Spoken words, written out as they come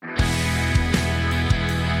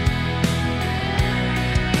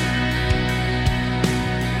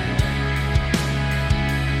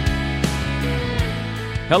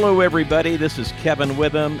Hello, everybody. This is Kevin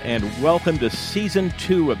Witham, and welcome to Season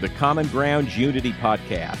 2 of the Common Ground Unity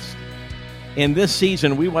Podcast. In this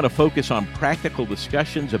season, we want to focus on practical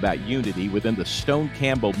discussions about unity within the Stone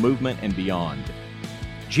Campbell movement and beyond.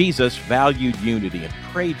 Jesus valued unity and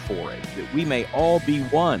prayed for it, that we may all be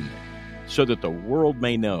one, so that the world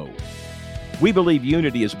may know. We believe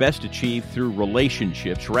unity is best achieved through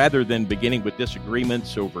relationships rather than beginning with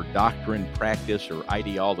disagreements over doctrine, practice, or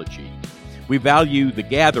ideology. We value the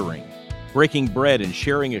gathering, breaking bread and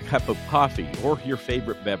sharing a cup of coffee or your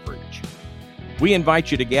favorite beverage. We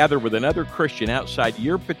invite you to gather with another Christian outside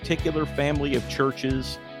your particular family of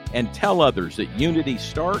churches and tell others that unity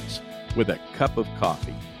starts with a cup of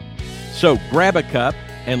coffee. So grab a cup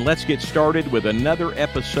and let's get started with another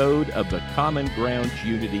episode of the Common Ground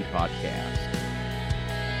Unity Podcast.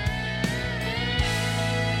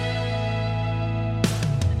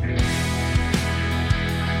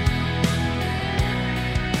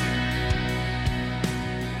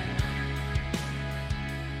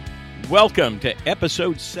 Welcome to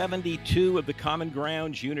episode 72 of the Common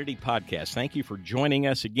Ground Unity Podcast. Thank you for joining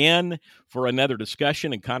us again for another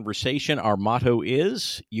discussion and conversation. Our motto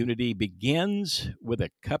is, Unity begins with a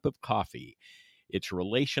cup of coffee. It's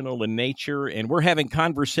relational in nature, and we're having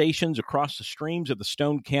conversations across the streams of the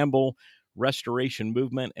Stone Campbell Restoration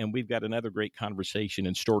Movement, and we've got another great conversation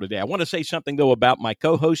in store today. I want to say something, though, about my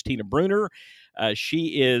co-host, Tina Bruner.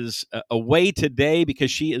 She is away today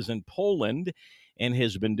because she is in Poland and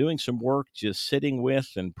has been doing some work just sitting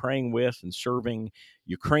with and praying with and serving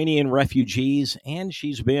Ukrainian refugees. And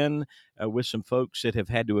she's been with some folks that have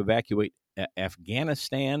had to evacuate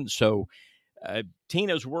Afghanistan. So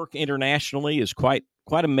Tina's work internationally is quite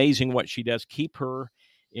amazing what she does. Keep her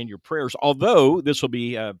in your prayers, although this will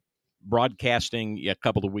be broadcasting a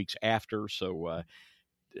couple of weeks after. So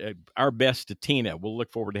our best to Tina. We'll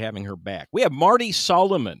look forward to having her back. We have Marty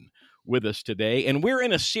Solomon with us today, and we're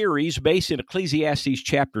in a series based in Ecclesiastes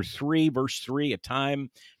chapter 3, verse 3, a time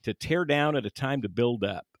to tear down and a time to build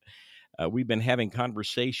up. We've been having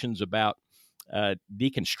conversations about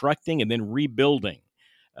deconstructing and then rebuilding,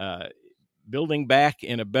 building back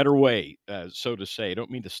in a better way, so to say. I don't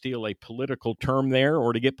mean to steal a political term there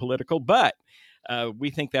or to get political, but we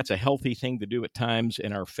think that's a healthy thing to do at times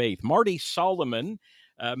in our faith. Marty Solomon,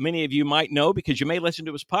 many of you might know because you may listen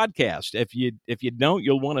to his podcast. If you don't,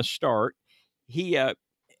 you'll want to start. He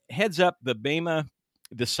heads up the Bema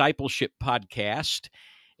Discipleship Podcast,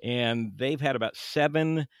 and they've had about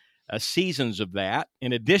 7 seasons of that.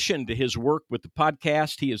 In addition to his work with the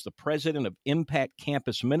podcast, he is the president of Impact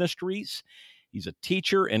Campus Ministries. He's a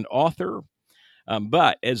teacher and author.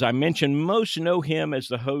 But as I mentioned, most know him as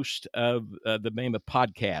the host of the Bema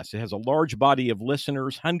podcast. It has a large body of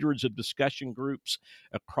listeners, hundreds of discussion groups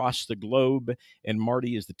across the globe, and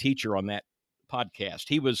Marty is the teacher on that podcast.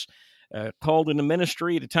 He was called into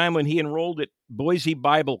ministry at a time when he enrolled at Boise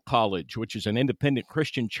Bible College, which is an independent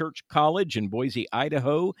Christian church college in Boise,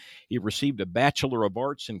 Idaho. He received a Bachelor of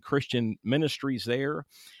Arts in Christian Ministries there.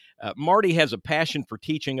 Marty has a passion for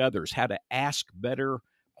teaching others how to ask better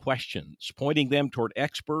questions, pointing them toward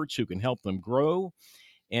experts who can help them grow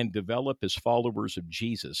and develop as followers of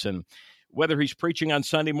Jesus. And whether he's preaching on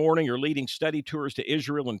Sunday morning or leading study tours to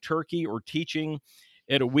Israel and Turkey or teaching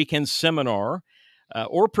at a weekend seminar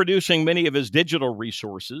or producing many of his digital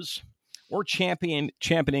resources or championing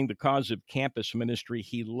the cause of campus ministry,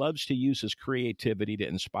 he loves to use his creativity to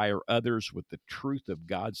inspire others with the truth of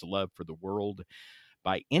God's love for the world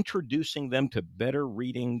by introducing them to better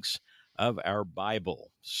readings of our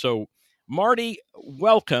Bible. So, Marty,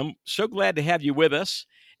 welcome. So glad to have you with us.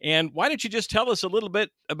 And why don't you just tell us a little bit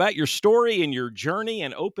about your story and your journey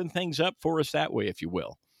and open things up for us that way, if you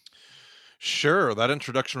will. Sure. That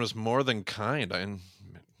introduction was more than kind. It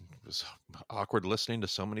was awkward listening to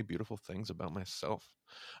so many beautiful things about myself.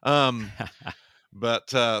 But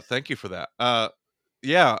thank you for that.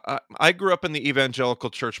 Yeah, I grew up in the evangelical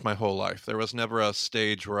church my whole life. There was never a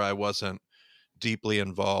stage where I wasn't deeply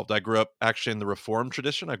involved. I grew up actually in the Reformed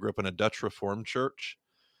tradition. I grew up in a Dutch Reformed church.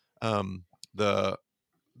 Um, the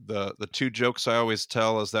two jokes I always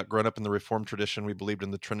tell is that growing up in the Reformed tradition, we believed in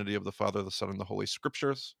the Trinity of the Father, the Son, and the Holy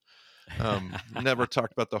Scriptures. Never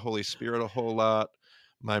talked about the Holy Spirit a whole lot.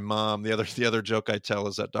 My mom, the other joke I tell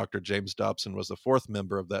is that Dr. James Dobson was the 4th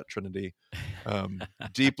member of that Trinity,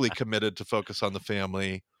 deeply committed to focus on the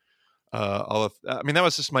family. That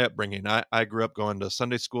was just my upbringing. I grew up going to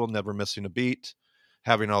Sunday school, never missing a beat,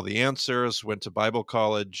 having all the answers, went to Bible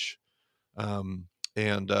college. I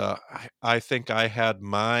think I had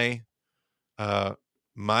my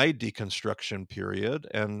deconstruction period,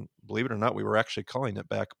 and believe it or not, we were actually calling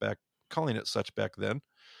it such back then,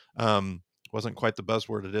 wasn't quite the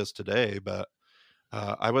buzzword it is today, but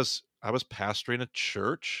I was pastoring a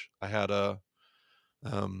church. I had a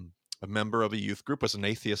member of a youth group was an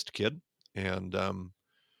atheist kid, and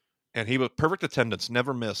he was perfect attendance,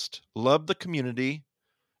 never missed, loved the community,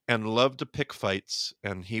 and loved to pick fights.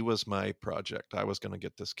 And he was my project. I was going to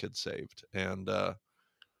get this kid saved, and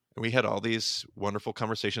we had all these wonderful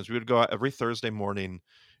conversations. We would go out every Thursday morning,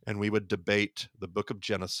 and we would debate the book of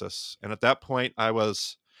Genesis. And at that point, I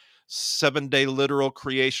was 7-day literal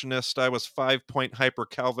creationist. I was 5-point hyper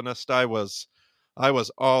Calvinist. I was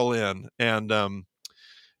all in, and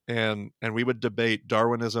we would debate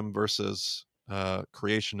Darwinism versus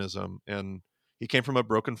creationism. And he came from a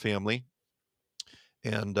broken family,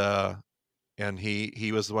 and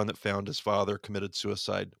he was the one that found his father committed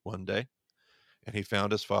suicide one day. And he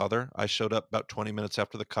found his father. I showed up about 20 minutes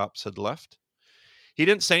after the cops had left. He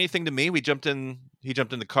didn't say anything to me. He jumped in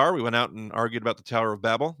the car. We went out and argued about the Tower of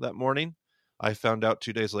Babel that morning. I found out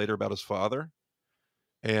 2 days later about his father.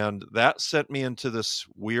 And that sent me into this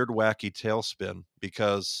weird, wacky tailspin,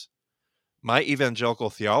 because my evangelical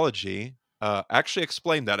theology actually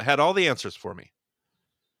explained that. It had all the answers for me.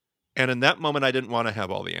 And in that moment, I didn't want to have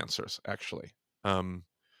all the answers, actually.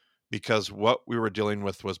 Because what we were dealing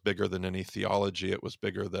with was bigger than any theology. It was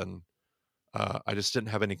bigger than, I just didn't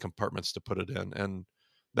have any compartments to put it in. And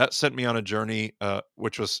that sent me on a journey,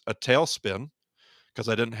 which was a tailspin, because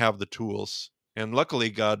I didn't have the tools. And luckily,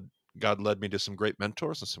 God led me to some great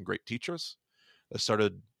mentors and some great teachers that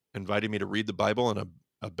started inviting me to read the Bible in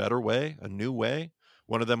a better way, a new way.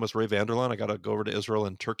 One of them was Ray Vander Laan. I got to go over to Israel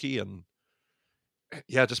and Turkey, and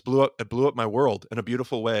yeah, it blew up my world in a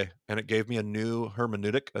beautiful way. And it gave me a new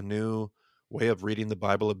hermeneutic, a new way of reading the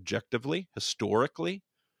Bible objectively, historically,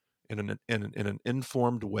 in an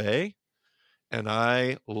informed way. And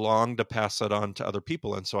I longed to pass that on to other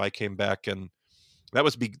people. And so I came back, and that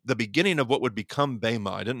was the beginning of what would become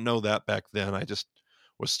Bema. I didn't know that back then. I just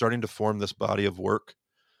was starting to form this body of work.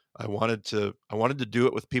 I wanted to do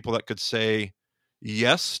it with people that could say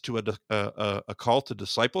yes to a call to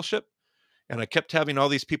discipleship. And I kept having all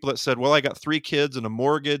these people that said, well, I got 3 kids and a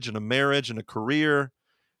mortgage and a marriage and a career.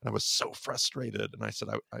 And I was so frustrated. And I said,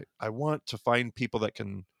 I want to find people that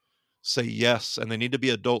can say yes. And they need to be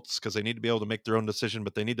adults, because they need to be able to make their own decision,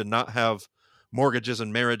 but they need to not have mortgages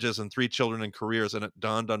and marriages and 3 children and careers. And it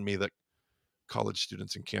dawned on me that college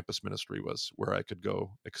students and campus ministry was where I could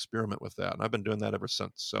go experiment with that. And I've been doing that ever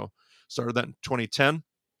since. So started that in 2010.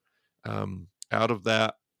 Out of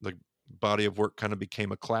that, the body of work kind of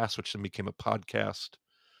became a class, which then became a podcast.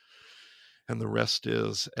 And the rest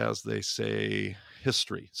is, as they say,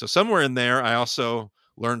 history. So somewhere in there, I also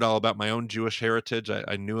learned all about my own Jewish heritage.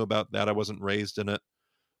 I knew about that. I wasn't raised in it,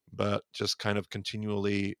 but just kind of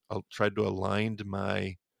continually tried to align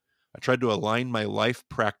my life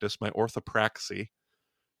practice, my orthopraxy,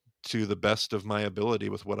 to the best of my ability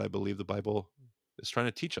with what I believe the Bible is trying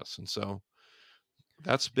to teach us. And so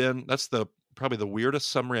that's probably the weirdest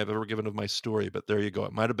summary I've ever given of my story, but there you go.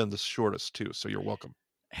 It might have been the shortest too, so you're welcome.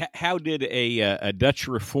 How did a Dutch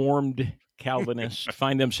Reformed Calvinist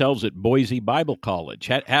find themselves at Boise Bible College?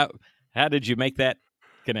 How did you make that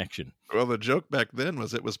connection? Well, the joke back then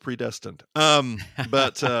was it was predestined.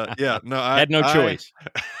 But yeah, no, I had no choice.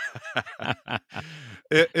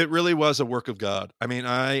 It really was a work of God. I mean,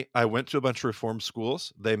 I went to a bunch of Reformed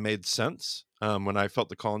schools. They made sense when I felt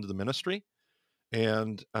the call into the ministry.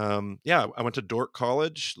 And yeah, I went to Dordt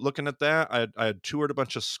College looking at that. I had toured a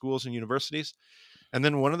bunch of schools and universities. And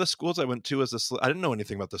then one of the schools I went to was this. I didn't know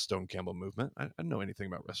anything about the Stone Campbell movement. I didn't know anything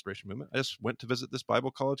about Restoration movement. I just went to visit this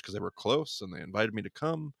Bible college because they were close and they invited me to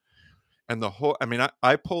come. And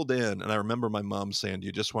I pulled in, and I remember my mom saying, "Do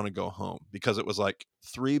you just want to go home?" Because it was like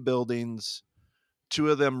 3 buildings, 2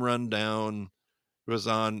 of them run down. It was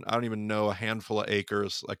on, I don't even know, a handful of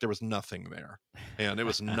acres. Like there was nothing there. And it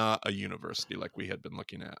was not a university like we had been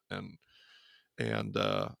looking at.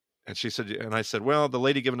 And she said, and I said, well, the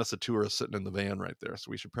lady giving us a tour is sitting in the van right there.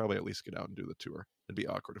 So we should probably at least get out and do the tour. It'd be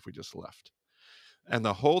awkward if we just left. And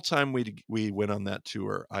the whole time we went on that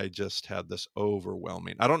tour, I just had this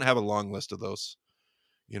overwhelming, I don't have a long list of those,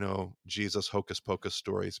 Jesus hocus pocus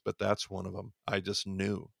stories, but that's one of them. I just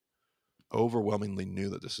overwhelmingly knew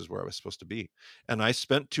that this is where I was supposed to be. And I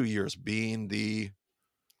spent 2 years being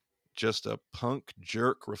just a punk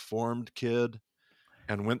jerk Reformed kid,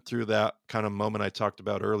 and went through that kind of moment I talked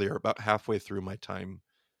about earlier, about halfway through my time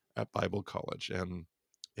at Bible college. And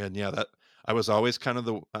yeah, that I was always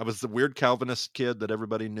I was the weird Calvinist kid that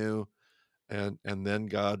everybody knew. And then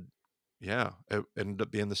God, yeah, it ended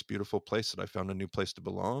up being this beautiful place that I found a new place to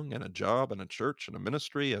belong, and a job and a church and a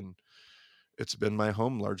ministry. And it's been my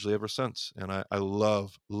home largely ever since. And I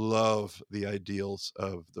love the ideals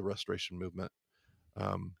of the Restoration Movement.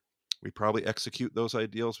 We probably execute those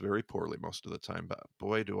ideals very poorly most of the time, but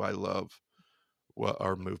boy, do I love what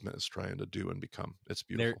our movement is trying to do and become. It's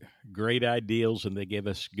They're beautiful. great ideals, and they give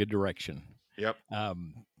us good direction. Yep.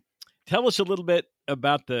 Um, Tell us a little bit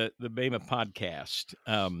about the Bema podcast,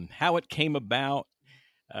 how it came about.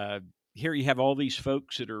 Uh, Here you have all these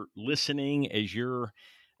folks that are listening as you're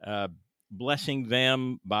uh, blessing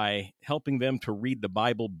them by helping them to read the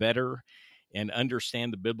Bible better and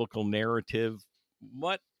understand the biblical narrative.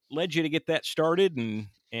 What led you to get that started,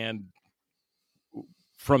 and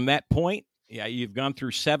from that point, yeah, you've gone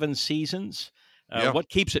through 7 seasons. Yeah. What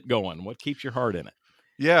keeps it going? What keeps your heart in it?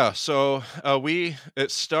 Yeah, so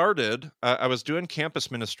it started. I was doing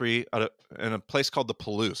campus ministry in a place called the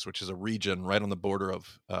Palouse, which is a region right on the border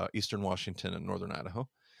of eastern Washington and northern Idaho.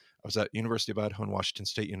 I was at University of Idaho and Washington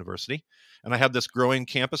State University, and I had this growing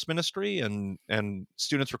campus ministry, and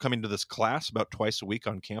students were coming to this class about twice a week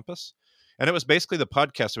on campus, and it was basically the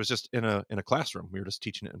podcast. It was just in a classroom. We were just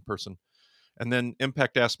teaching it in person, and then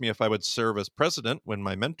Impact asked me if I would serve as president when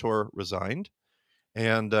my mentor resigned,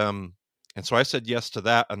 and so I said yes to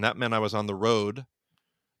that, and that meant I was on the road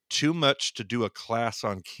too much to do a class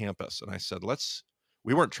on campus. And I said,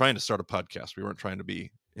 we weren't trying to start a podcast. We weren't trying to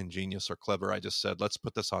be ingenious or clever. I just said, let's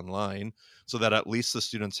put this online so that at least the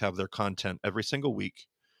students have their content every single week.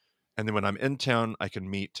 And then when I'm in town, I can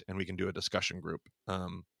meet and we can do a discussion group.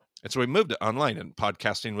 And so we moved it online, and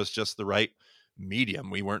podcasting was just the right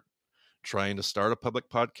medium. We weren't trying to start a public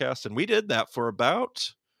podcast. And we did that for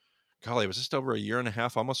about, golly, it was just over a year and a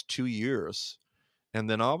half, almost 2 years. And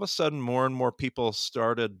then all of a sudden, more and more people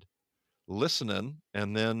started listening.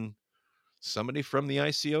 And then somebody from the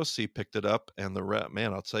ICOC picked it up, and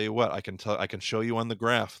man, I'll tell you what, I can show you on the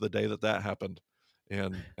graph the day that happened.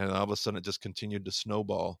 And all of a sudden it just continued to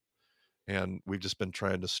snowball. And we've just been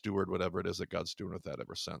trying to steward whatever it is that God's doing with that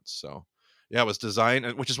ever since. So yeah, it was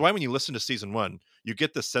designed, which is why when you listen to season 1, you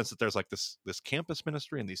get this sense that there's like this campus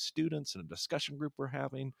ministry and these students and a discussion group we're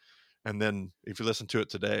having. And then if you listen to it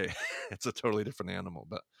today, it's a totally different animal.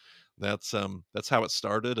 But that's how it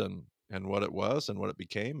started and what it was and what it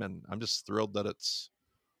became. And I'm just thrilled that it's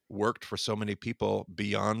worked for so many people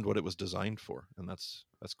beyond what it was designed for. And that's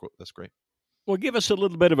great. Well, give us a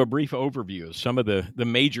little bit of a brief overview of some of the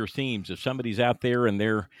major themes. If somebody's out there and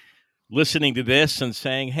they're listening to this and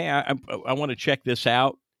saying, hey, I want to check this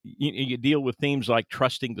out, you deal with themes like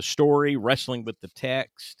trusting the story, wrestling with the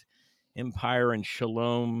text, empire and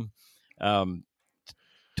shalom.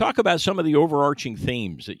 Talk about some of the overarching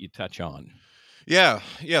themes that you touch on. Yeah.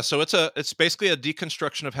 So it's basically a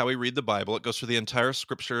deconstruction of how we read the Bible. It goes through the entire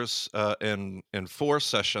scriptures in 4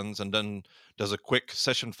 sessions, and then does a quick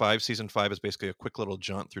session 5. Season 5 is basically a quick little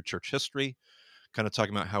jaunt through church history, kind of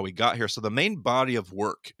talking about how we got here. So the main body of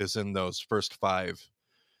work is in those first 5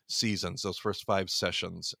 seasons, those first 5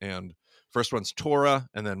 sessions. And first one's Torah,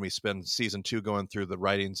 and then we spend season 2 going through the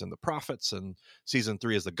writings and the prophets, and season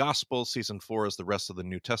 3 is the Gospels, season 4 is the rest of the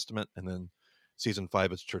New Testament, and then season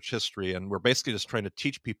 5 is church history. And we're basically just trying to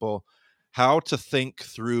teach people how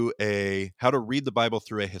to how to read the Bible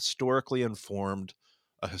through a historically informed,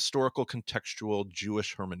 a historical contextual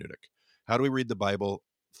Jewish hermeneutic. How do we read the Bible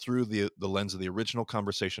through the lens of the original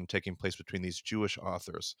conversation taking place between these Jewish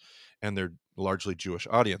authors and their largely Jewish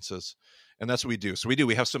audiences? And that's what we do. So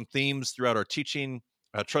we have some themes throughout our teaching.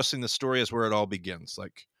 Trusting the story is where it all begins.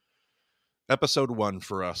 Like episode 1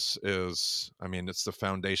 for us is, it's the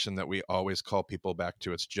foundation that we always call people back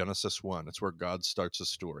to. It's Genesis 1. It's where God starts a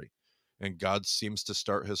story. And God seems to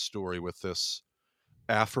start his story with this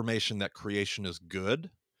affirmation that creation is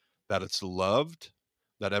good, that it's loved,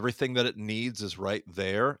 that everything that it needs is right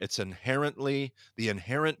there. It's inherently the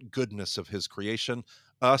inherent goodness of his creation,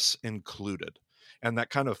 us included. And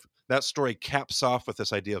that story caps off with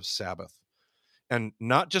this idea of Sabbath. And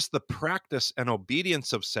not just the practice and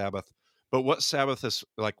obedience of Sabbath, but what Sabbath is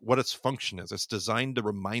like, what its function is. It's designed to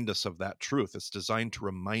remind us of that truth. It's designed to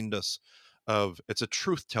remind us it's a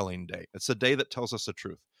truth-telling day. It's a day that tells us the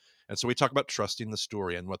truth. And so we talk about trusting the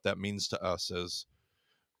story, and what that means to us is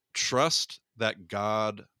trust that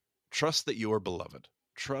you're beloved,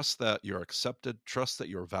 trust that you're accepted, trust that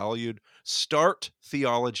you're valued. Start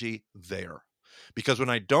theology there. Because when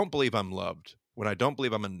I don't believe I'm loved, when I don't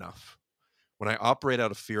believe I'm enough, when I operate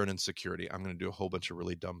out of fear and insecurity, I'm going to do a whole bunch of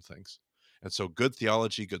really dumb things. And so good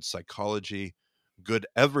theology, good psychology, good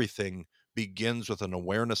everything begins with an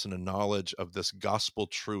awareness and a knowledge of this gospel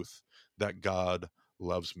truth that God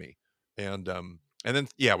loves me. And then,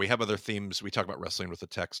 we have other themes. We talk about wrestling with the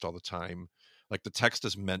text all the time. Like, the text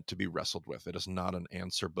is meant to be wrestled with. It is not an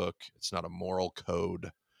answer book. It's not a moral code.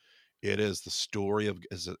 It is the story of,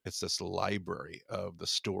 it's this library of the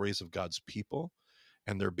stories of God's people,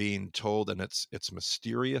 and they're being told, and it's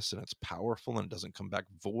mysterious and it's powerful, and it doesn't come back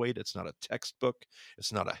void. It's not a textbook.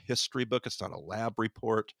 It's not a history book. It's not a lab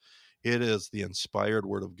report. It is the inspired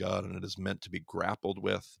word of God, and it is meant to be grappled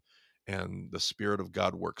with, and the Spirit of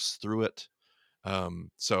God works through it.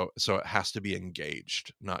 So it has to be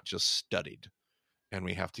engaged, not just studied, and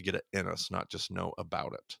we have to get it in us, not just know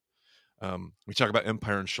about it. We talk about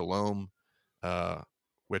empire and shalom,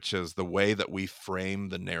 which is the way that we frame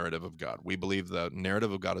the narrative of God. We believe the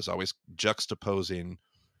narrative of God is always juxtaposing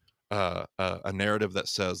a narrative that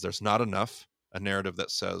says there's not enough, a narrative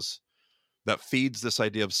that feeds this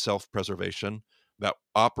idea of self-preservation, that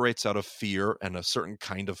operates out of fear and a certain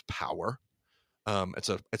kind of power.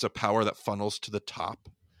 It's a power that funnels to the top.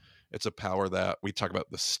 It's a power that we talk about,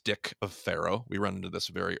 the stick of Pharaoh. We run into this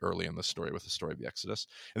very early in the story with the story of the Exodus.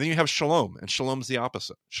 And then you have shalom, and shalom is the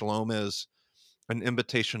opposite. Shalom is an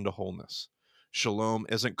invitation to wholeness. Shalom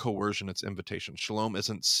isn't coercion, it's invitation. Shalom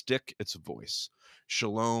isn't stick, it's voice.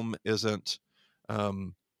 Shalom isn't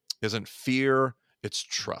fear, it's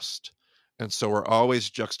trust. And so we're always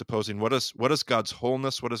juxtaposing what is God's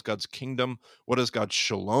wholeness, what is God's kingdom, what does God's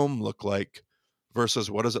shalom look like,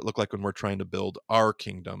 versus what does it look like when we're trying to build our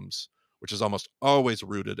kingdoms, which is almost always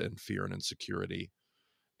rooted in fear and insecurity.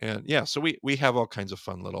 And yeah, so we have all kinds of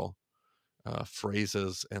fun little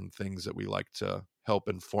phrases and things that we like to help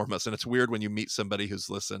inform us. And it's weird when you meet somebody who's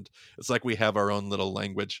listened. It's like we have our own little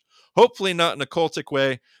language, hopefully not in a cultic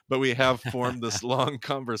way, but we have formed this long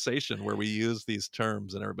conversation where we use these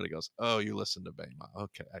terms and everybody goes, oh, you listen to Bema.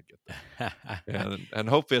 Okay, I get that. and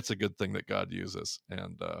hopefully it's a good thing that God uses,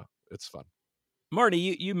 and it's fun.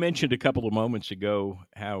 Marty, you mentioned a couple of moments ago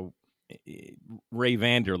how Ray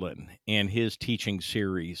Vander Laan and his teaching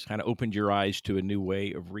series kind of opened your eyes to a new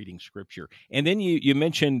way of reading Scripture. And then you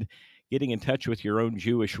mentioned getting in touch with your own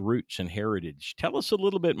Jewish roots and heritage. Tell us a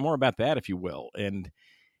little bit more about that, if you will, and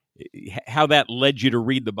how that led you to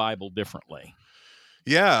read the Bible differently.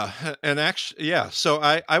 Yeah, and actually, yeah. So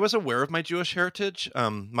I was aware of my Jewish heritage.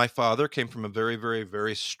 My father came from a very, very,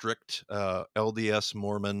 very strict LDS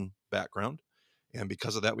Mormon background. And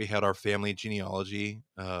because of that, we had our family genealogy,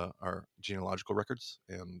 our genealogical records,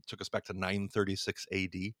 and took us back to 936 AD.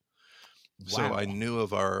 Wow. So I knew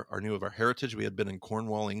of our heritage. We had been in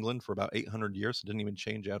Cornwall, England, for about 800 years. So didn't even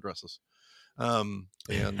change addresses, and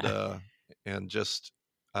just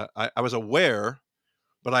I was aware,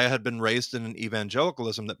 but I had been raised in an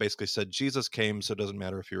evangelicalism that basically said Jesus came, so it doesn't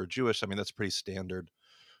matter if you're Jewish. I mean, that's a pretty standard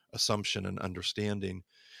assumption and understanding.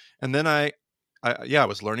 And then I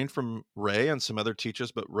was learning from Ray and some other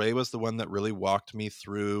teachers, but Ray was the one that really walked me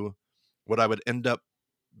through what I would end up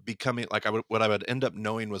becoming, what I would end up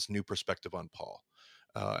knowing was new perspective on Paul,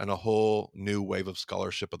 and a whole new wave of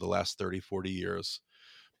scholarship of the last 30, 40 years,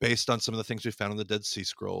 based on some of the things we found in the Dead Sea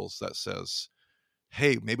Scrolls that says,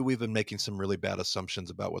 hey, maybe we've been making some really bad assumptions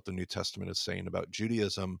about what the New Testament is saying about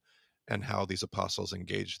Judaism and how these apostles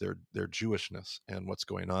engage their Jewishness and what's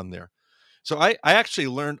going on there. So I actually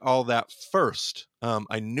learned all that first.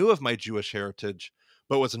 I knew of my Jewish heritage,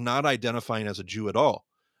 but was not identifying as a Jew at all.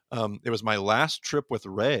 It was my last trip with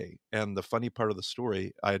Ray, and the funny part of the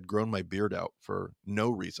story, I had grown my beard out for no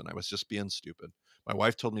reason. I was just being stupid. My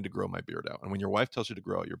wife told me to grow my beard out, and when your wife tells you to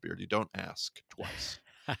grow out your beard, you don't ask twice.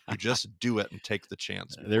 You just do it and take the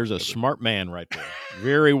chance. There's a smart man right there.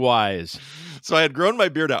 Very wise. So I had grown my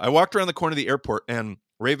beard out. I walked around the corner of the airport, and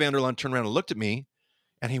Ray Vander Laan turned around and looked at me,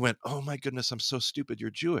 and he went, oh my goodness, I'm so stupid.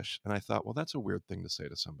 You're Jewish. And I thought, well, that's a weird thing to say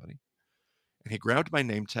to somebody. And he grabbed my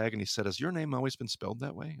name tag and he said, has your name always been spelled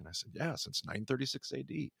that way? And I said, yeah, since 936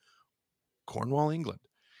 AD, Cornwall, England.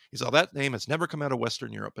 He said, that name has never come out of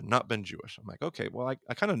Western Europe and not been Jewish. I'm like, okay, well,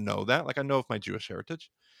 I kind of know that. Like, I know of my Jewish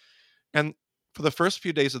heritage. And for the first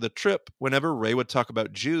few days of the trip, whenever Ray would talk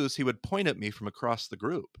about Jews, he would point at me from across the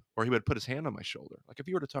group, or he would put his hand on my shoulder. Like, if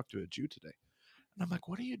you were to talk to a Jew today. And I'm like,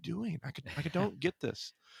 what are you doing? I don't get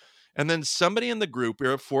this. And then somebody in the group, we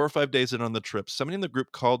were 4 or 5 days in on the trip, somebody in the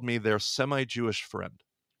group called me their semi-Jewish friend.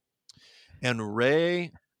 And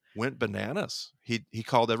Ray went bananas. He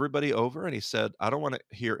called everybody over and he said, I don't want to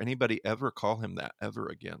hear anybody ever call him that ever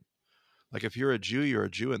again. Like, if you're a Jew, you're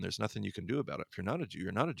a Jew, and there's nothing you can do about it. If you're not a Jew,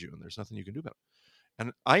 you're not a Jew, and there's nothing you can do about it.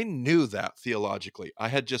 And I knew that theologically. I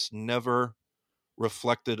had just never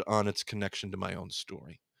reflected on its connection to my own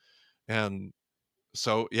story. And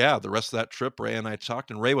so, yeah, the rest of that trip, Ray and I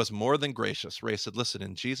talked, and Ray was more than gracious. Ray said, listen,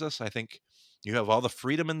 in Jesus, I think you have all the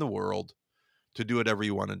freedom in the world to do whatever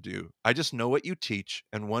you want to do. I just know what you teach,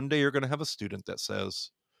 and one day you're going to have a student that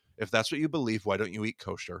says, If that's what you believe, why don't you eat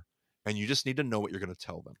kosher? And you just need to know what you're going to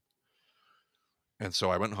tell them. And so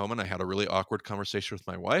I went home and I had a really awkward conversation with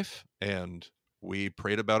my wife, and we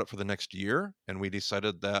prayed about it for the next year. And we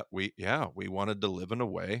decided that we wanted to live in a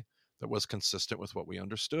way that was consistent with what we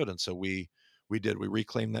understood. And so we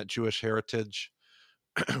reclaimed that Jewish heritage.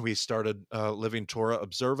 We started living Torah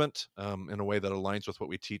observant in a way that aligns with what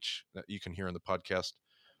we teach, that you can hear in the podcast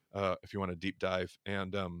if you want to deep dive.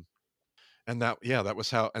 And that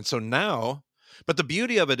was how. And so now, but the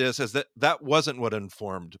beauty of it is that wasn't what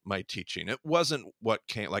informed my teaching. It wasn't what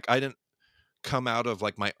came, like, I didn't come out of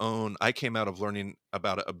like my own, I came out of learning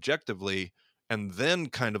about it objectively and then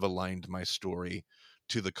kind of aligned my story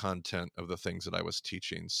to the content of the things that I was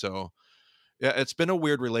teaching. So yeah, it's been a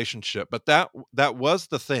weird relationship, but that was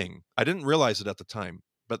the thing. I didn't realize it at the time,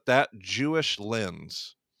 but that Jewish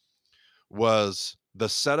lens was the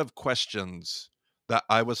set of questions that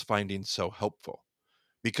I was finding so helpful,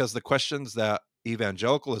 because the questions that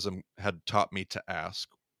evangelicalism had taught me to ask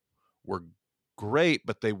were great,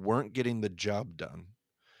 but they weren't getting the job done.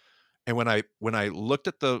 And when I looked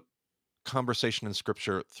at the conversation in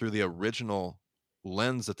scripture through the original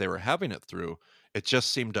lens that they were having it through, it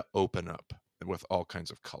just seemed to open up with all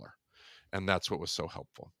kinds of color. And that's what was so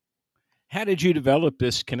helpful. How did you develop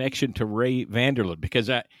this connection to Ray Vander Laan? Because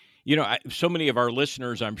so many of our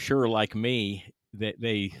listeners, I'm sure, like me, that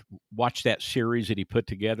they watch that series that he put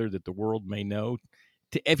together, That the World May Know.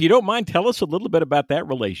 If you don't mind, tell us a little bit about that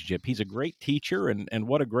relationship. He's a great teacher, and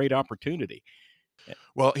what a great opportunity.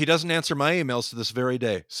 Well, he doesn't answer my emails to this very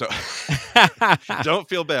day, so don't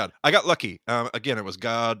feel bad. I got lucky. Again, it was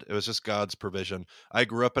God. It was just God's provision. I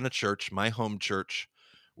grew up in a church. My home church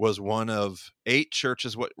was one of 8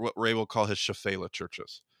 churches, what Ray will call his Shafela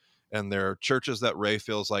churches. And they're churches that Ray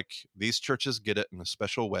feels like these churches get it in a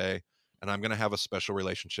special way, and I'm going to have a special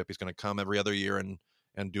relationship. He's going to come every other year and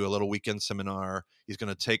do a little weekend seminar. He's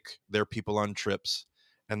going to take their people on trips.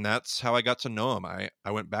 And that's how I got to know him.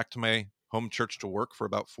 I went back to my home church to work for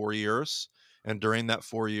about 4 years. And during that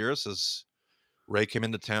 4 years, as Ray came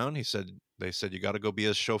into town, they said, you got to go be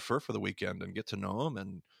his chauffeur for the weekend and get to know him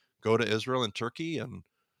and go to Israel and Turkey. And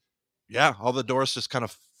yeah, all the doors just kind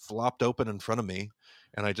of flopped open in front of me.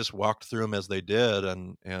 And I just walked through them as they did.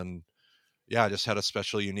 And yeah, I just had a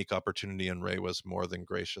special, unique opportunity. And Ray was more than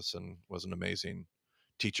gracious and was an amazing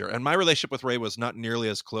teacher. And my relationship with Ray was not nearly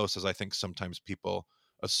as close as I think sometimes people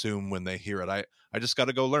assume when they hear it. I just got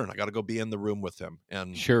to go learn. I got to go be in the room with him.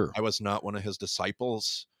 And sure, I was not one of his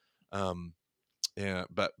disciples. But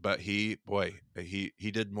he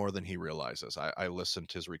did more than he realizes. I listened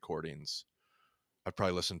to his recordings. I've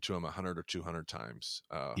probably listened to him 100 or 200 times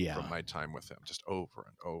from my time with him, just over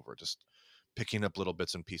and over, just picking up little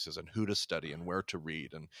bits and pieces and who to study and where to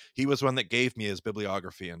read. And he was one that gave me his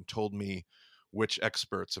bibliography and told me which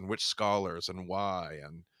experts and which scholars and why.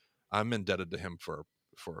 And I'm indebted to him for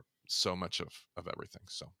so much of everything.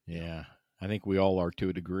 So yeah, I think we all are to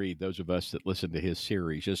a degree. Those of us that listened to his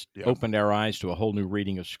series just opened our eyes to a whole new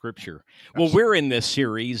reading of Scripture. Absolutely. Well, we're in this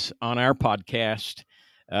series on our podcast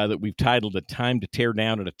that we've titled "A Time to Tear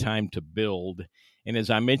Down and a Time to Build." And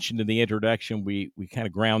as I mentioned in the introduction, we kind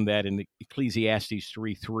of ground that in Ecclesiastes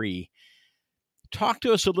 3:3. Talk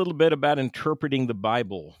to us a little bit about interpreting the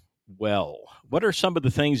Bible well. What are some of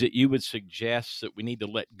the things that you would suggest that we need to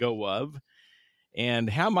let go of? And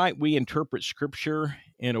how might we interpret Scripture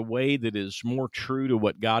in a way that is more true to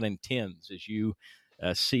what God intends as you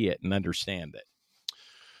see it and understand it?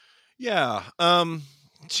 Yeah.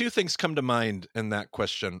 2 things come to mind in that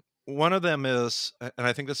question. One of them is, and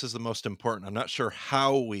I think this is the most important, I'm not sure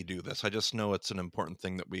how we do this. I just know it's an important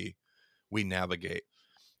thing that we navigate.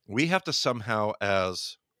 We have to somehow,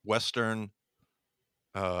 as Western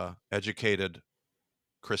educated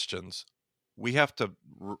Christians, we have to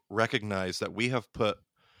recognize that we have put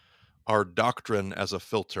our doctrine as a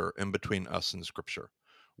filter in between us and Scripture.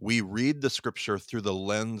 We read the Scripture through the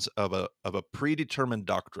lens of a predetermined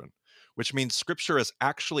doctrine, which means Scripture is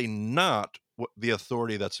actually not the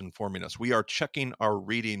authority that's informing us. We are checking our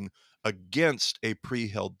reading against a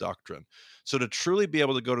pre-held doctrine. So to truly be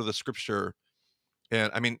able to go to the Scripture,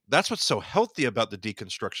 and I mean, that's what's so healthy about the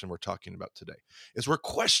deconstruction we're talking about today, is we're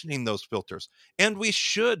questioning those filters. And we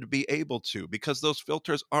should be able to, because those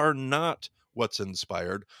filters are not what's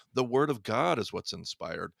inspired. The Word of God is what's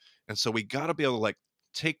inspired. And so we got to be able to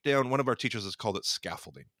take down, one of our teachers has called it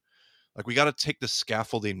scaffolding. We got to take the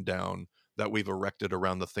scaffolding down that we've erected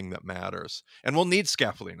around the thing that matters. And we'll need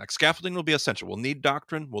scaffolding. Scaffolding will be essential. We'll need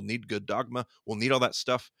doctrine. We'll need good dogma. We'll need all that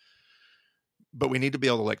stuff. But we need to be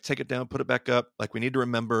able to take it down, put it back up. We need to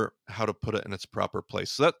remember how to put it in its proper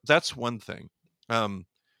place. So that's one thing.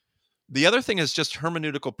 The other thing is just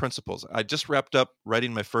hermeneutical principles. I just wrapped up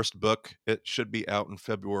writing my first book. It should be out in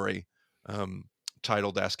February,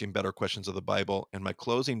 titled Asking Better Questions of the Bible. And my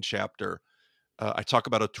closing chapter, I talk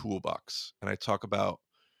about a toolbox, and I talk about,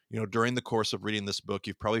 during the course of reading this book,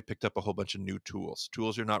 you've probably picked up a whole bunch of new tools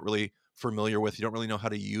you're not really familiar with. You don't really know how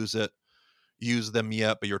to use them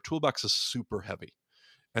yet, but your toolbox is super heavy.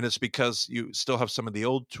 And it's because you still have some of the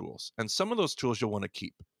old tools, and some of those tools you'll want to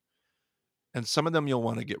keep, and some of them you'll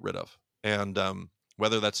want to get rid of. And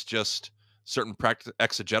whether that's just certain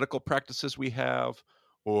exegetical practices we have,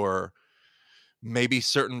 or maybe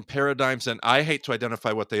certain paradigms, and I hate to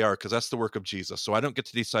identify what they are because that's the work of Jesus. So I don't get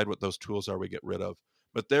to decide what those tools are we get rid of.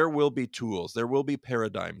 But there will be tools, there will be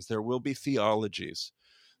paradigms, there will be theologies,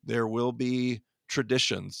 there will be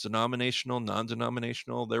traditions, denominational,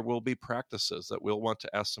 non-denominational. There will be practices that we'll want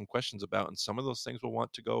to ask some questions about, and some of those things will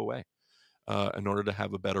want to go away in order to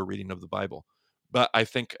have a better reading of the Bible. But I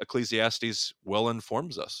think Ecclesiastes well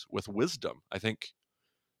informs us with wisdom. I think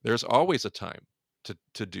there's always a time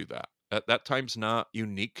to do that. That time's not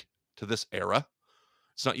unique to this era.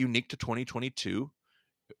 It's not unique to 2022.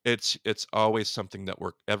 It's always something that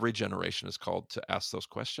every generation is called to ask those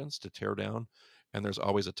questions, to tear down, and there's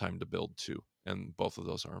always a time to build too. And both of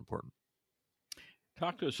those are important.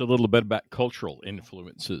 Talk to us a little bit about cultural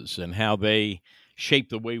influences and how they shape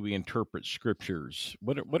the way we interpret scriptures.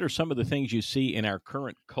 What are some of the things you see in our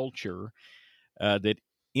current culture that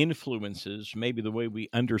influences maybe the way we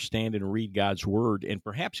understand and read God's word, and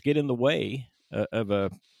perhaps get in the way of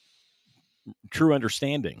a true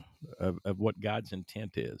understanding of what God's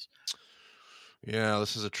intent is? Yeah,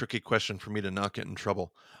 this is a tricky question for me to not get in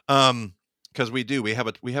trouble. Because we have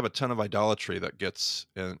a ton of idolatry that gets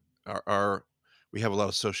in we have a lot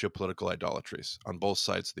of socio-political idolatries on both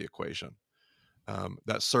sides of the equation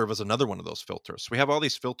that serve as another one of those filters. We have all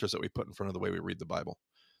these filters that we put in front of the way we read the Bible.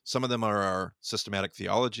 Some of them are our systematic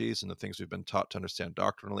theologies and the things we've been taught to understand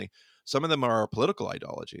doctrinally. Some of them are our political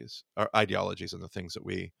ideologies and the things that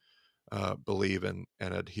we believe in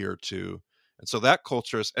and adhere to. And so that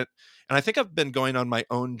culture is, and I think I've been going on my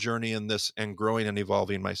own journey in this and growing and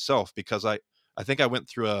evolving myself, because I think I went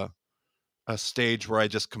through a stage where I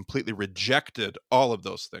just completely rejected all of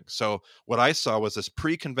those things. So what I saw was this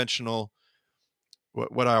pre-conventional,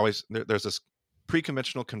 there's this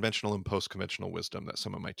pre-conventional, conventional, and post-conventional wisdom that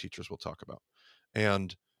some of my teachers will talk about.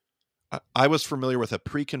 And I was familiar with a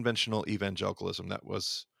pre-conventional evangelicalism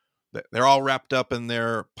they're all wrapped up in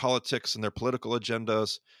their politics and their political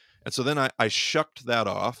agendas. And so then I shucked that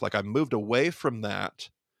off. Like I moved away from that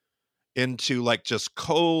into like just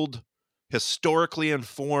cold, historically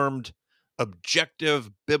informed, objective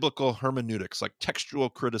biblical hermeneutics, like textual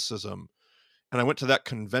criticism. And I went to that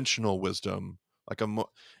conventional wisdom,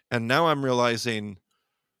 and now I'm realizing,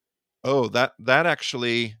 oh, that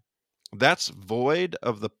actually, that's void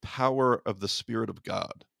of the power of the Spirit of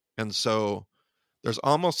God. And so there's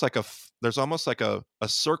almost like a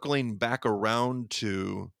circling back around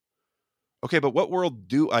to, okay, but what world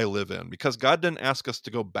do I live in? Because God didn't ask us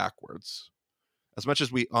to go backwards. As much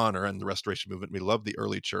as we honor, and the Restoration Movement, we love the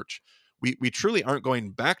early church, we truly aren't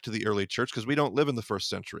going back to the early church because we don't live in the first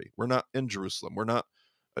century. We're not in Jerusalem.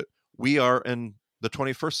 We are in the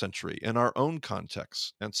 21st century in our own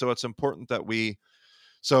context. And so it's important that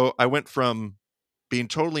so I went from being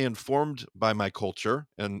totally informed by my culture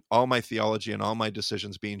and all my theology and all my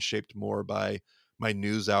decisions being shaped more by my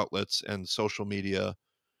news outlets and social media,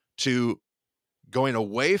 to going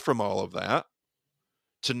away from all of that,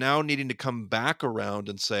 to now needing to come back around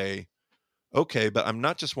and say, okay, but I'm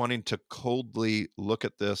not just wanting to coldly look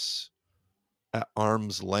at this at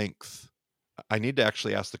arm's length. I need to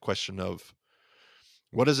actually ask the question of,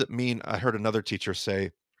 what does it mean? I heard another teacher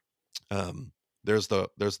say, there's the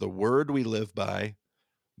word we live by,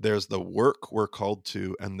 there's the work we're called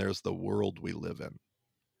to, and there's the world we live in.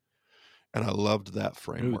 And I loved that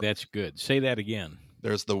framework. Ooh, that's good. Say that again.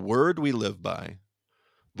 There's the word we live by,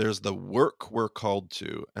 there's the work we're called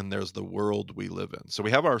to, and there's the world we live in. So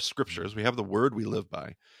we have our scriptures, we have the word we live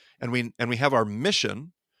by, and we have our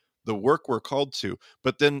mission, the work we're called to.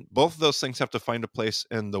 But then both of those things have to find a place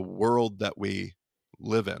in the world that we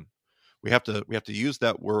live in. We have to use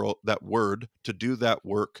that word to do that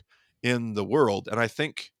work in the world. And I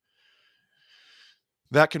think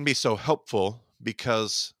that can be so helpful,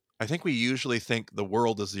 because I think we usually think the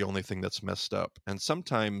world is the only thing that's messed up. And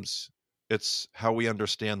sometimes it's how we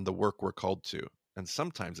understand the work we're called to. And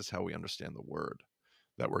sometimes it's how we understand the word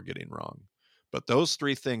that we're getting wrong. But those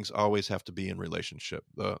three things always have to be in relationship.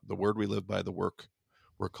 The word we live by, the work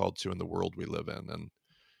we're called to, and the world we live in.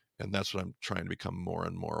 And that's what I'm trying to become more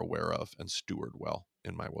and more aware of and steward well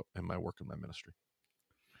in my work and my ministry.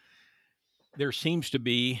 There seems to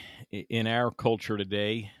be in our culture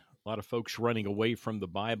today a lot of folks running away from the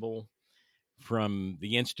Bible, from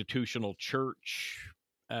the institutional church,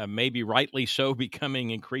 maybe rightly so,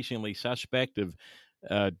 becoming increasingly suspect of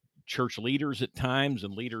uh, church leaders at times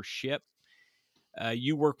and leadership.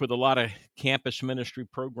 You work with a lot of campus ministry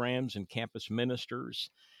programs and campus ministers.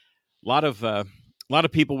 A lot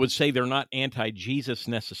of people would say they're not anti-Jesus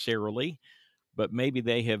necessarily, but maybe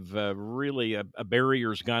they have really a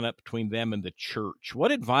barrier's gone up between them and the church.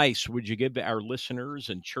 What advice would you give to our listeners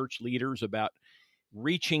and church leaders about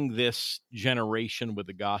reaching this generation with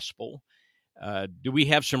the gospel? Do we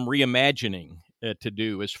have some reimagining to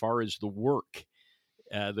do as far as the work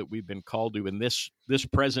that we've been called to in this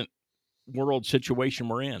present world situation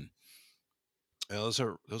we're in? Yeah,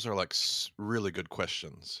 those are like really good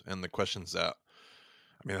questions, and the questions that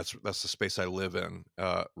I mean that's the space I live in,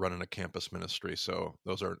 running a campus ministry. So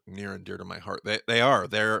those are near and dear to my heart.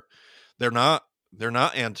 They're not they're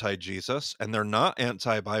not anti Jesus, and they're not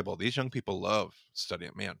anti Bible. These young people love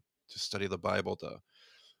studying. Man, to study the Bible,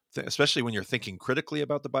 especially when you're thinking critically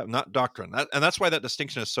about the Bible, not doctrine. And that's why that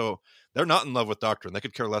distinction is so. They're not in love with doctrine. They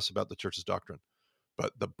could care less about the church's doctrine.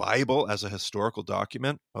 But the Bible as a historical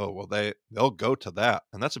document, oh well, they'll go to that,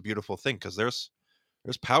 and that's a beautiful thing because there's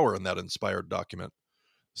power in that inspired document.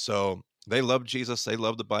 So they love Jesus, they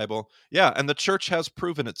love the Bible, yeah, and the church has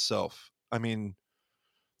proven itself. I mean,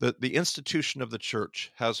 the institution of the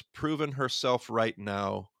church has proven herself right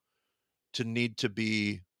now to need to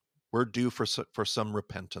be. We're due for some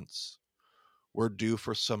repentance. We're due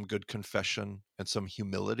for some good confession and some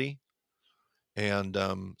humility and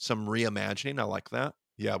some reimagining. I like that.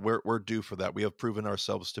 Yeah, we're due for that. We have proven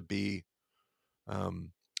ourselves to be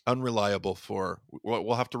um, unreliable.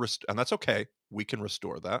 We'll have to and that's okay. We can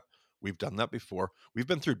restore that. We've done that before. We've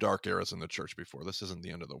been through dark eras in the church before. This isn't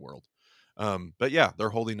the end of the world. But yeah, they're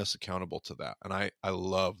holding us accountable to that, and I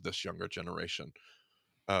love this younger generation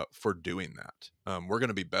for doing that. We're going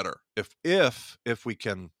to be better if we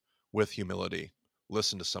can, with humility,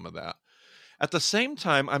 listen to some of that. At the same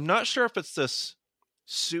time, I'm not sure if it's this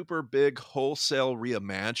super big wholesale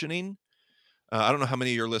reimagining. I don't know how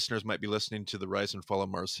many of your listeners might be listening to the Rise and Fall of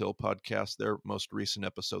Mars Hill podcast. Their most recent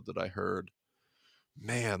episode that I heard,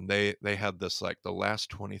 man, they had this, like, the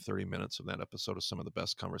last 20, 30 minutes of that episode is some of the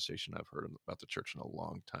best conversation I've heard about the church in a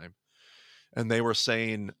long time. And they were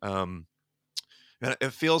saying, and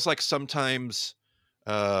it feels like sometimes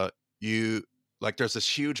you like there's this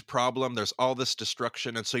huge problem, there's all this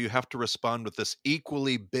destruction, and so you have to respond with this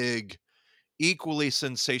equally big, equally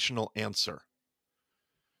sensational answer.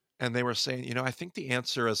 And they were saying, I think the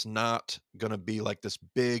answer is not going to be like this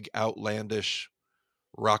big, outlandish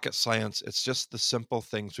rocket science. It's just the simple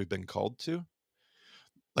things we've been called to,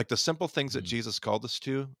 like the simple things that Jesus called us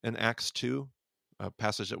to in Acts 2, a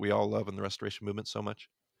passage that we all love in the Restoration Movement so much.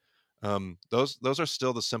 Those are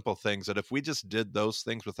still the simple things that if we just did those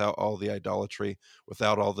things without all the idolatry,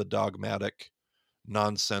 without all the dogmatic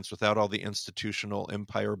nonsense, without all the institutional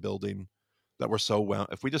empire building that we're so wound,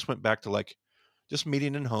 if we just went back to like just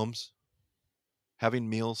meeting in homes, having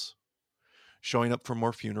meals, showing up for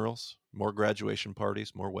more funerals, more graduation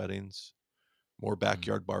parties, more weddings, more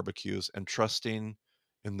backyard barbecues, and trusting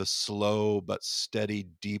in the slow but steady,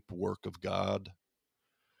 deep work of God,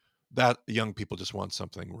 that young people just want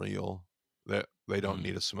something real. That they don't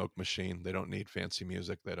need a smoke machine. They don't need fancy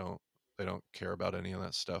music. They don't care about any of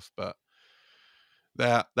that stuff. But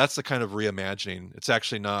that's the kind of reimagining. It's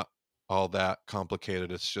actually not all that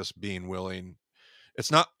complicated. It's just being willing. It's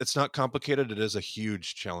not complicated. It is a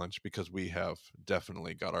huge challenge because we have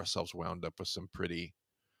definitely got ourselves wound up with some pretty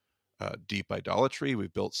deep idolatry.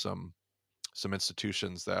 We've built some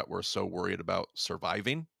institutions that we're so worried about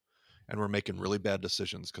surviving, and we're making really bad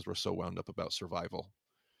decisions because we're so wound up about survival.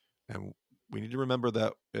 And we need to remember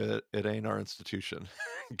that it ain't our institution.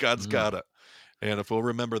 God's got it. And if we'll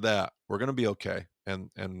remember that, we're going to be okay. And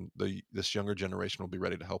this younger generation will be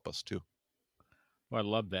ready to help us too. Well, I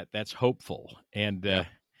love that. That's hopeful. And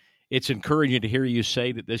it's encouraging to hear you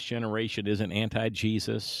say that this generation isn't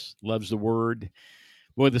anti-Jesus, loves the word.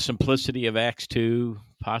 Boy, the simplicity of Acts 2,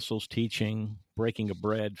 apostles' teaching, breaking of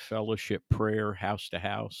bread, fellowship, prayer, house to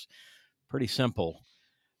house. Pretty simple.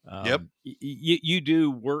 Yep. You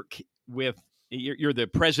do work with, you're the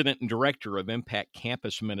president and director of Impact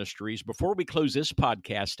Campus Ministries. Before we close this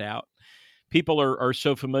podcast out, people are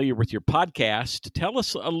so familiar with your podcast. Tell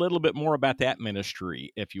us a little bit more about that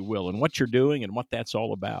ministry, if you will, and what you're doing and what that's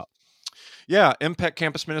all about. Yeah, Impact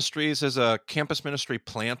Campus Ministries is a campus ministry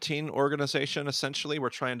planting organization, essentially. We're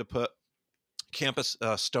trying to put campus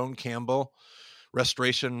Stone Campbell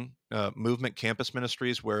Restoration Movement campus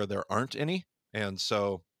ministries where there aren't any. And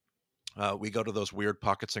so We go to those weird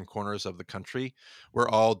pockets and corners of the country. We're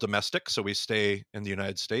all domestic, so we stay in the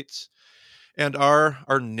United States. And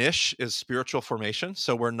our niche is spiritual formation.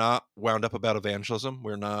 So we're not wound up about evangelism.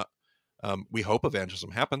 We're not. We hope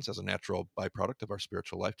evangelism happens as a natural byproduct of our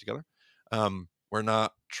spiritual life together. We're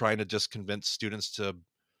not trying to just convince students to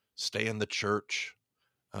stay in the church.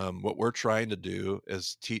 What we're trying to do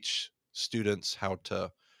is teach students how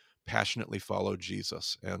to passionately follow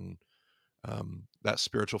Jesus, and that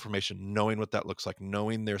spiritual formation, knowing what that looks like,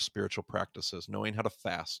 knowing their spiritual practices, knowing how to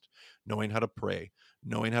fast, knowing how to pray,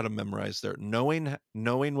 knowing how to memorize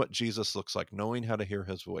knowing what Jesus looks like, knowing how to hear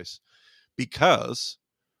his voice. Because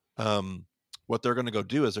what they're going to go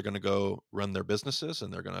do is they're going to go run their businesses,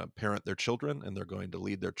 and they're going to parent their children, and they're going to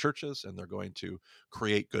lead their churches, and they're going to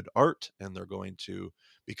create good art, and they're going to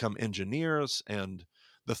become engineers, and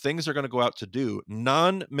the things they're going to go out to do,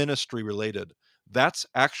 non-ministry related, that's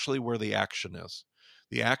actually where the action is.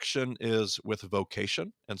 The action is with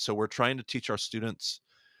vocation. And so we're trying to teach our students.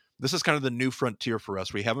 This is kind of the new frontier for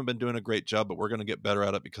us. We haven't been doing a great job, but we're going to get better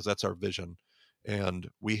at it because that's our vision. And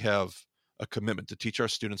we have a commitment to teach our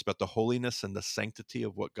students about the holiness and the sanctity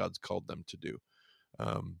of what God's called them to do.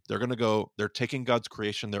 They're taking God's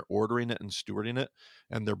creation, they're ordering it and stewarding it,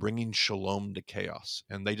 and they're bringing shalom to chaos.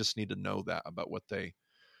 And they just need to know that about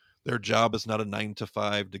their job is not a 9 to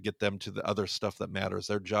 5 to get them to the other stuff that matters.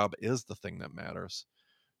 Their job is the thing that matters.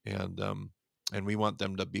 And we want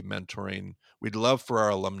them to be mentoring. We'd love for our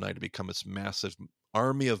alumni to become this massive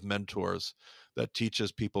army of mentors that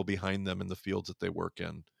teaches people behind them in the fields that they work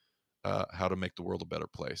in how to make the world a better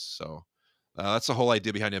place. So that's the whole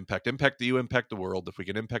idea behind Impact. Impact the U, impact the world. If we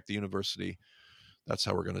can impact the university, that's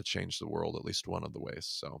how we're going to change the world, at least one of the ways.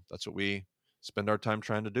 So that's what we spend our time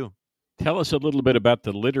trying to do. Tell us a little bit about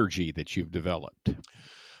the liturgy that you've developed.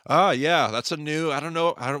 Yeah, that's a new, I don't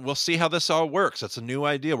know. We'll see how this all works. That's a new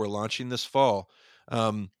idea we're launching this fall.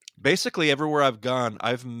 Basically, everywhere I've gone,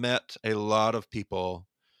 I've met a lot of people,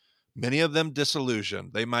 many of them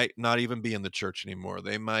disillusioned. They might not even be in the church anymore.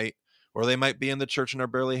 They might be in the church and are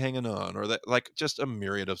barely hanging on, or that, like, just a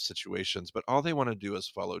myriad of situations. But all they want to do is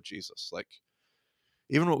follow Jesus. Like,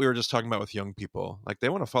 even what we were just talking about with young people, like, they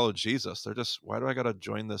want to follow Jesus. They're just, why do I got to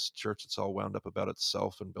join this church? It's all wound up about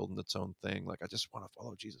itself and building its own thing. Like, I just want to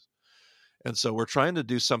follow Jesus. And so we're trying to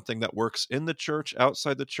do something that works in the church,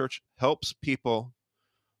 outside the church, helps people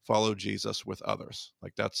follow Jesus with others.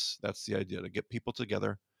 Like, that's the idea, to get people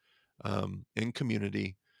together in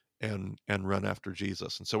community and run after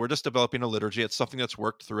Jesus. And so we're just developing a liturgy. It's something that's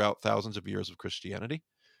worked throughout thousands of years of Christianity,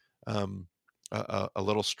 a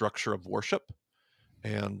little structure of worship.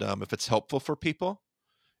 And if it's helpful for people,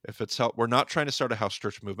 we're not trying to start a house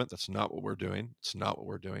church movement. That's not what we're doing. It's not what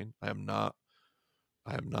we're doing. I am not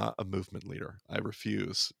a movement leader. I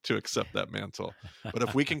refuse to accept that mantle. But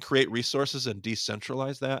if we can create resources and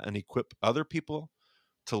decentralize that and equip other people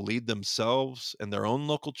to lead themselves in their own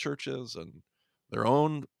local churches and their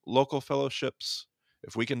own local fellowships,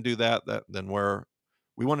 if we can do that, then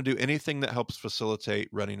we want to do anything that helps facilitate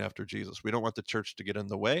running after Jesus. We don't want the church to get in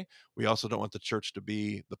the way. We also don't want the church to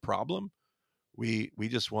be the problem. We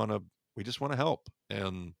just want to help,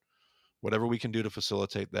 and whatever we can do to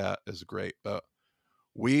facilitate that is great. But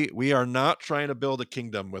we are not trying to build a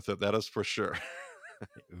kingdom with it. That is for sure.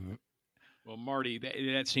 Well, Marty,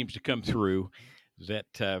 that seems to come through,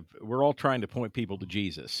 that we're all trying to point people to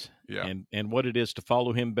Jesus, and what it is to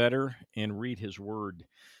follow him better and read his word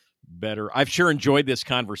better. I've sure enjoyed this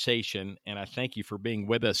conversation, and I thank you for being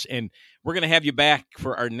with us. And we're going to have you back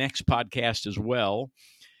for our next podcast as well.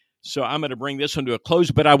 So I'm going to bring this one to a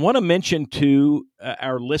close, but I want to mention to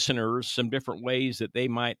our listeners some different ways that they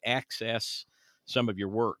might access some of your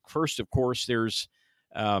work. First, of course, there's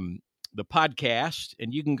the podcast,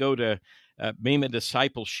 and you can go to Bema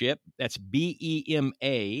Discipleship. That's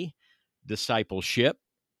BEMA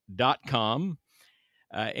discipleship.com,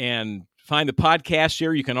 and find the podcast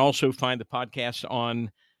there. You can also find the podcast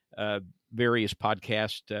on various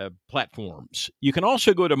podcast platforms. You can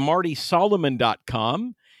also go to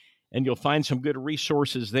martysolomon.com, and you'll find some good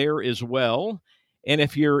resources there as well. And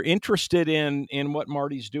if you're interested in what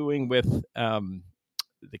Marty's doing with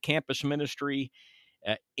the campus ministry,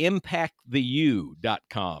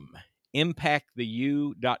 impacttheu.com.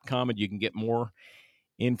 Impacttheu.com, and you can get more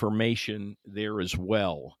information there as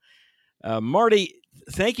well. Marty,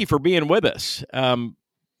 thank you for being with us.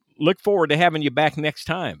 Look forward to having you back next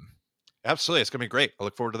time. Absolutely. It's going to be great. I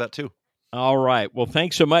look forward to that too. All right. Well,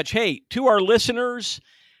 thanks so much. Hey, to our listeners,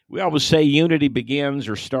 we always say unity begins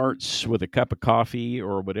or starts with a cup of coffee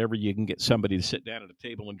or whatever you can get somebody to sit down at a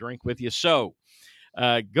table and drink with you. So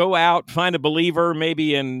Go out, find a believer,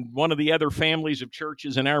 maybe in one of the other families of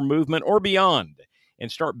churches in our movement or beyond,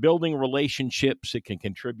 and start building relationships that can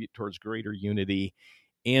contribute towards greater unity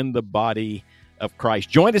in the body of Christ.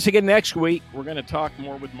 Join us again next week. We're going to talk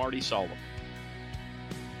more with Marty Solomon.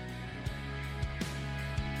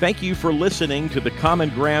 Thank you for listening to the Common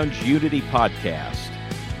Grounds Unity podcast.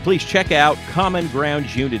 Please check out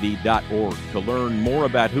commongroundsunity.org to learn more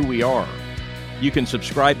about who we are. You can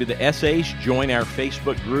subscribe to the essays, join our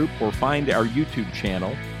Facebook group, or find our YouTube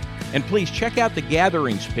channel. And please check out the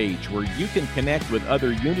Gatherings page where you can connect with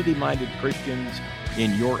other unity-minded Christians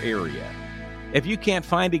in your area. If you can't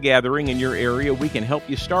find a gathering in your area, we can help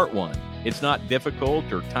you start one. It's not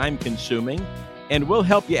difficult or time-consuming, and we'll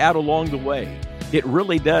help you out along the way. It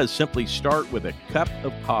really does simply start with a cup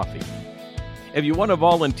of coffee. If you want to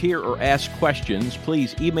volunteer or ask questions,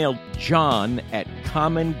 please email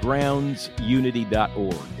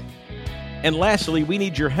john@commongroundsunity.org. And lastly, we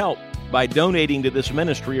need your help by donating to this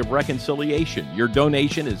ministry of reconciliation. Your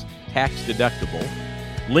donation is tax deductible.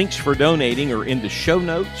 Links for donating are in the show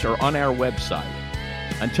notes or on our website.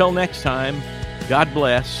 Until next time, God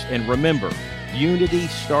bless, and remember, unity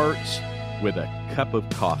starts with a cup of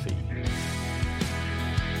coffee.